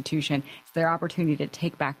constitution. It's their opportunity to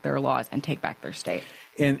take back their laws and take back their state.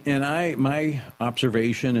 And my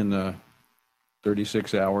observation in the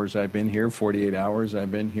 36 hours I've been here, 48 hours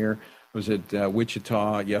I've been here, was at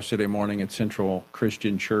Wichita yesterday morning at Central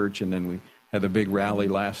Christian Church, and then we had the big rally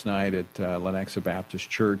last night at Lenexa Baptist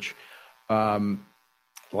Church. A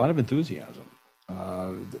lot of enthusiasm.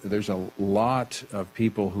 There's a lot of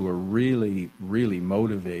people who are really, really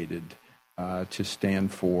motivated to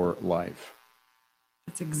stand for life.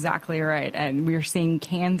 That's exactly right. And we're seeing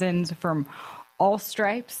Kansans from all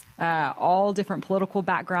stripes, all different political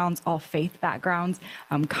backgrounds, all faith backgrounds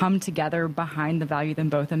come together behind the Value Them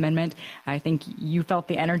Both Amendment. I think you felt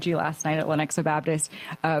the energy last night at Lenexa Baptist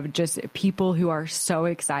of just people who are so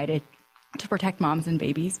excited to protect moms and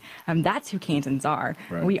babies. That's who Kansans are.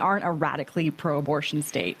 Right. We aren't a radically pro-abortion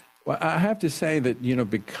state. Well, I have to say that,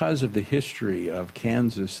 because of the history of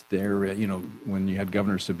Kansas there, when you had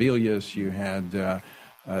Governor Sebelius, you had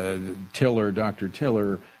Dr.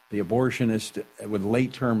 Tiller, the abortionist with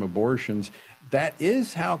late-term abortions. That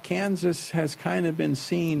is how Kansas has kind of been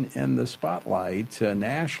seen in the spotlight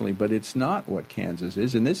nationally, but it's not what Kansas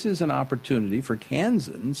is. And this is an opportunity for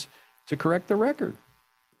Kansans to correct the record.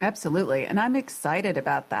 Absolutely. And I'm excited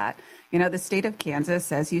about that. You know, the state of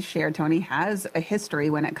Kansas, as you shared, Tony, has a history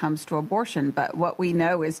when it comes to abortion. But what we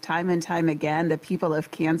know is time and time again, the people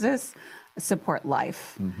of Kansas support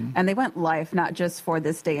life. And they want life not just for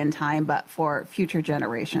this day and time, but for future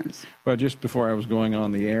generations. Well, just before I was going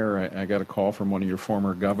on the air, I got a call from one of your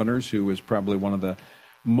former governors who was probably one of the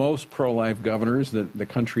most pro-life governors that the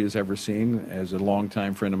country has ever seen, as a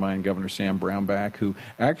longtime friend of mine, Governor Sam Brownback, who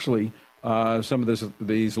actually some of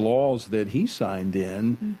these laws that he signed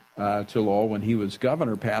in to law when he was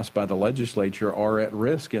governor, passed by the legislature, are at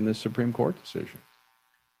risk in this Supreme Court decision.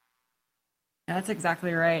 That's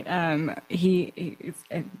exactly right. Sam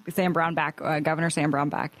Brownback, Governor Sam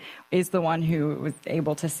Brownback, is the one who was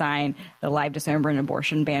able to sign the live dismemberment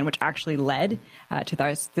abortion ban, which actually led to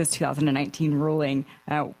this 2019 ruling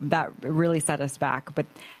that really set us back. But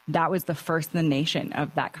that was the first in the nation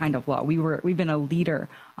of that kind of law. We've been a leader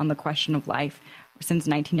on the question of life since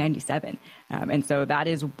 1997. And so that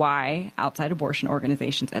is why outside abortion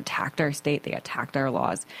organizations attacked our state. They attacked our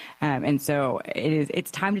laws. And so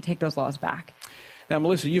it's time to take those laws back. Now,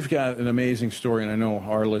 Melissa, you've got an amazing story, and I know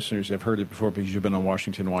our listeners have heard it before because you've been on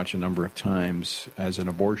Washington Watch a number of times as an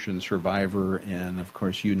abortion survivor. And, of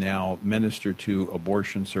course, you now minister to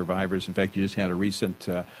abortion survivors. In fact, you just had a recent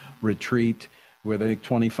retreat with, I think,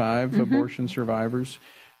 25 abortion survivors.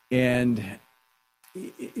 And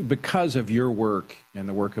because of your work and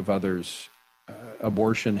the work of others,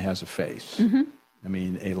 abortion has a face. I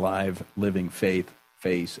mean, a live, living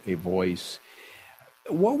face, a voice.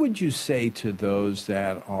 What would you say to those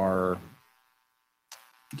that are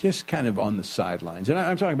just kind of on the sidelines? And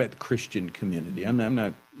I'm talking about the Christian community. I'm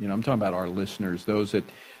not, I'm talking about our listeners, those that,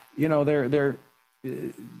 they're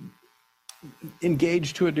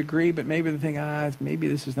engaged to a degree, but maybe they think, maybe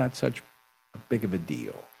this is not such a big of a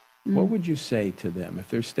deal. What would you say to them if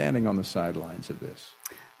they're standing on the sidelines of this?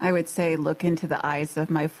 I would say look into the eyes of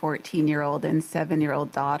my 14-year-old and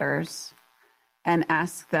 7-year-old daughters and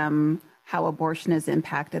ask them how abortion has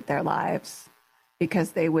impacted their lives,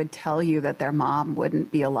 because they would tell you that their mom wouldn't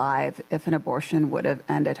be alive if an abortion would have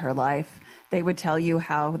ended her life. They would tell you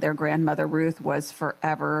how their grandmother Ruth was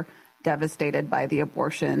forever devastated by the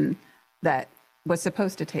abortion that was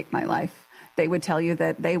supposed to take my life. They would tell you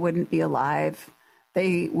that they wouldn't be alive.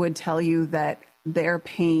 They would tell you that their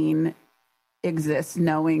pain exists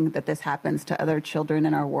knowing that this happens to other children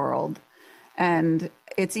in our world. And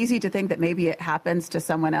it's easy to think that maybe it happens to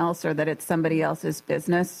someone else or that it's somebody else's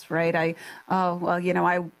business, right?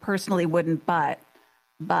 I personally wouldn't, but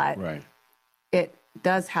right. It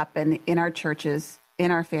does happen in our churches,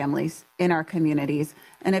 in our families, in our communities.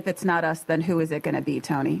 And if it's not us, then who is it going to be,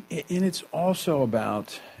 Tony? And it's also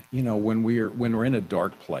about, when we're in a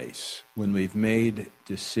dark place, when we've made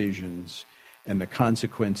decisions and the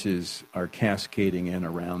consequences are cascading in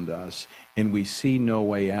around us, and we see no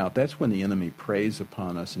way out, that's when the enemy preys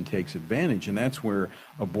upon us and takes advantage. And that's where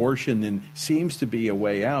abortion then seems to be a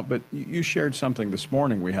way out. But you shared something this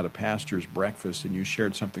morning. We had a pastor's breakfast, and you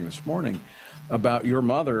shared something this morning about your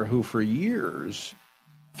mother who for years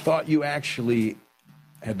thought you actually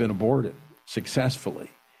had been aborted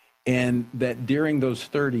successfully. And that during those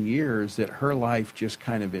 30 years that her life just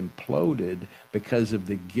kind of imploded because of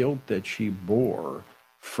the guilt that she bore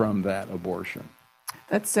from that abortion.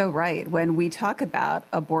 That's so right. When we talk about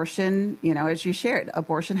abortion, as you shared,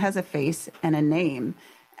 abortion has a face and a name.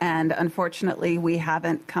 And unfortunately, we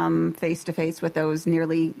haven't come face to face with those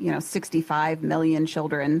nearly, 65 million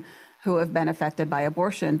children who have been affected by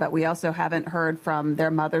abortion. But we also haven't heard from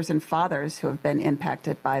their mothers and fathers who have been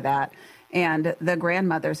impacted by that. And the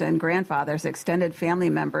grandmothers and grandfathers, extended family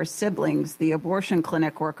members, siblings, the abortion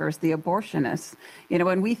clinic workers, the abortionists.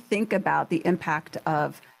 When we think about the impact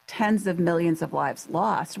of tens of millions of lives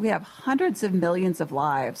lost, we have hundreds of millions of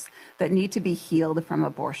lives that need to be healed from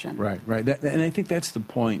abortion. Right. And I think that's the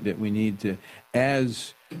point that we need to,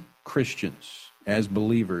 as Christians, as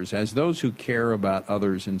believers, as those who care about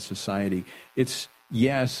others in society, it's,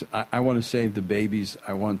 yes, I want to save the babies.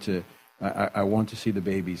 I want to see the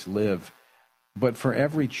babies live. But for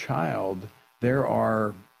every child, there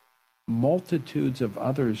are multitudes of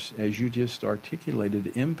others, as you just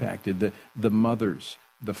articulated, impacted. The mothers,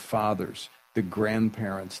 the fathers, the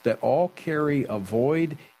grandparents, that all carry a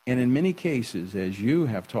void, and in many cases, as you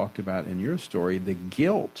have talked about in your story, the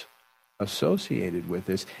guilt associated with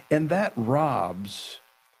this. And that robs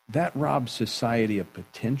society of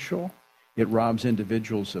potential. It robs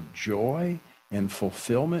individuals of joy and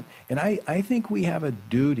fulfillment. And I think we have a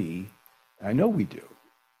duty, I know we do,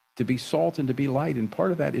 to be salt and to be light. And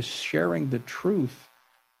part of that is sharing the truth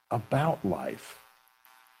about life.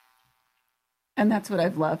 And that's what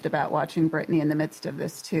I've loved about watching Brittany in the midst of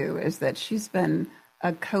this, too, is that she's been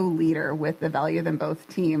a co-leader with the Value Them Both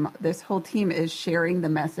team. This whole team is sharing the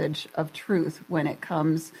message of truth when it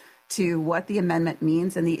comes to what the amendment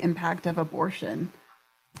means and the impact of abortion.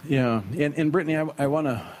 Yeah, and Brittany, I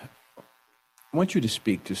want you to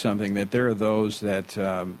speak to something that there are those that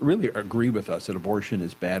really agree with us that abortion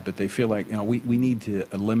is bad, but they feel like, we need to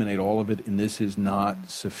eliminate all of it, and this is not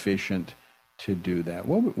sufficient to do that.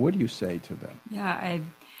 What do you say to them? Yeah,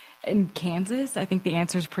 in Kansas, I think the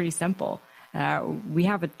answer is pretty simple. We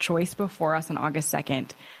have a choice before us on August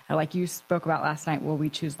 2nd. Like you spoke about last night, will we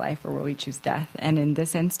choose life or will we choose death? And in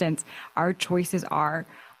this instance, our choices are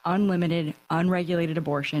unlimited, unregulated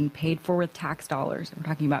abortion paid for with tax dollars. We're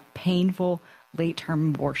talking about painful,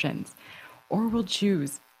 late-term abortions. Or we'll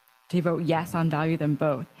choose to vote yes on Value Them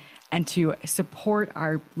Both and to support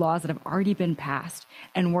our laws that have already been passed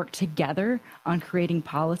and work together on creating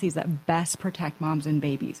policies that best protect moms and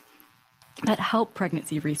babies, that help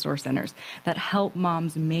pregnancy resource centers, that help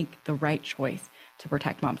moms make the right choice to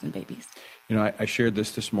protect moms and babies. I shared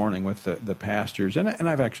this morning with the pastors, and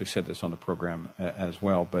I've actually said this on the program as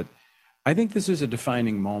well, but I think this is a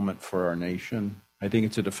defining moment for our nation. I think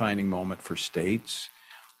it's a defining moment for states.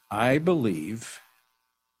 I believe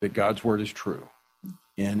that God's word is true.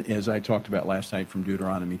 And as I talked about last night from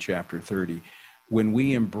Deuteronomy chapter 30, when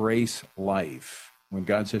we embrace life, when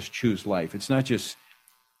God says choose life, that's not just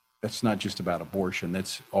about abortion.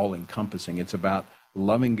 That's all encompassing. It's about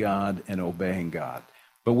loving God and obeying God.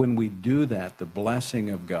 But when we do that, the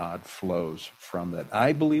blessing of God flows from that.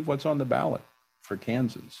 I believe what's on the ballot for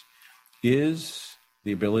Kansas is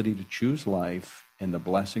the ability to choose life and the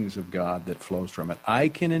blessings of God that flows from it. I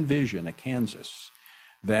can envision a Kansas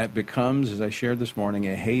that becomes, as I shared this morning,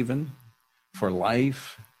 a haven for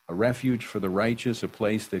life, a refuge for the righteous, a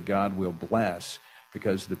place that God will bless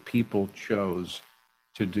because the people chose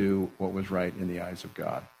to do what was right in the eyes of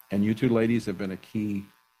God. And you two ladies have been a key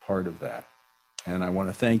part of that. And I want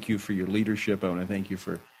to thank you for your leadership. I want to thank you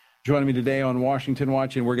for joining me today on Washington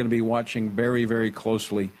Watch. And we're going to be watching very, very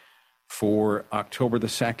closely for October the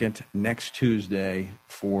 2nd, next Tuesday,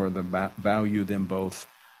 for the Value Them Both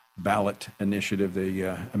ballot initiative,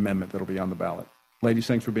 the amendment that'll be on the ballot. Ladies,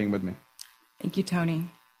 thanks for being with me. Thank you, Tony.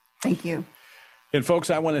 Thank you. And folks,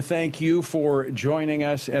 I want to thank you for joining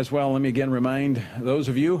us as well. Let me again remind those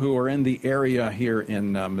of you who are in the area here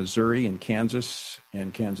in Missouri and Kansas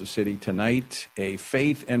City tonight, a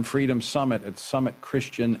Faith and Freedom Summit at Summit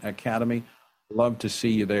Christian Academy. Love to see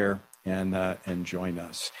you there and join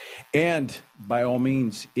us. And by all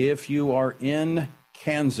means, if you are in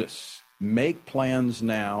Kansas, make plans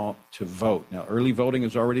now to vote. Now, early voting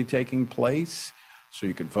is already taking place, so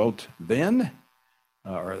you can vote then.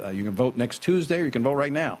 Or you can vote next Tuesday, or you can vote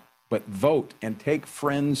right now. But vote and take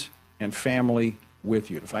friends and family with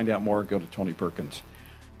you. To find out more, go to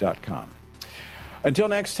TonyPerkins.com. Until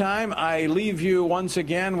next time, I leave you once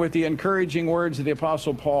again with the encouraging words of the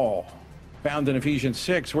Apostle Paul, found in Ephesians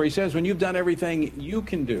 6, where he says, when you've done everything you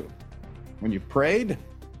can do, when you've prayed,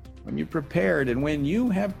 when you've prepared, and when you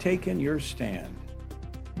have taken your stand,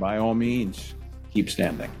 by all means, keep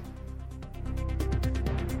standing.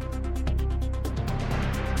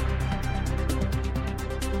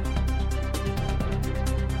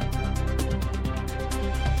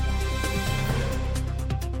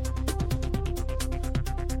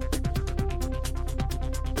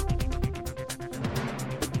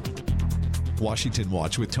 Washington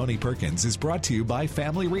Watch with Tony Perkins is brought to you by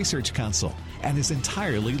Family Research Council and is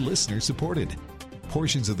entirely listener-supported.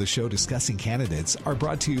 Portions of the show discussing candidates are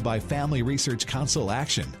brought to you by Family Research Council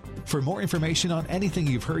Action. For more information on anything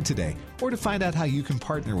you've heard today, or to find out how you can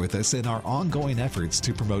partner with us in our ongoing efforts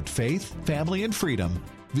to promote faith, family, and freedom,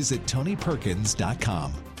 visit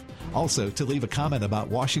TonyPerkins.com. Also, to leave a comment about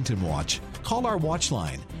Washington Watch, call our watch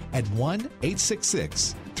line at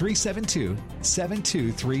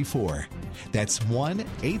 1-866-372-7234. That's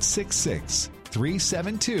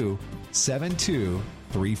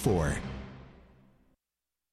 1-866-372-7234.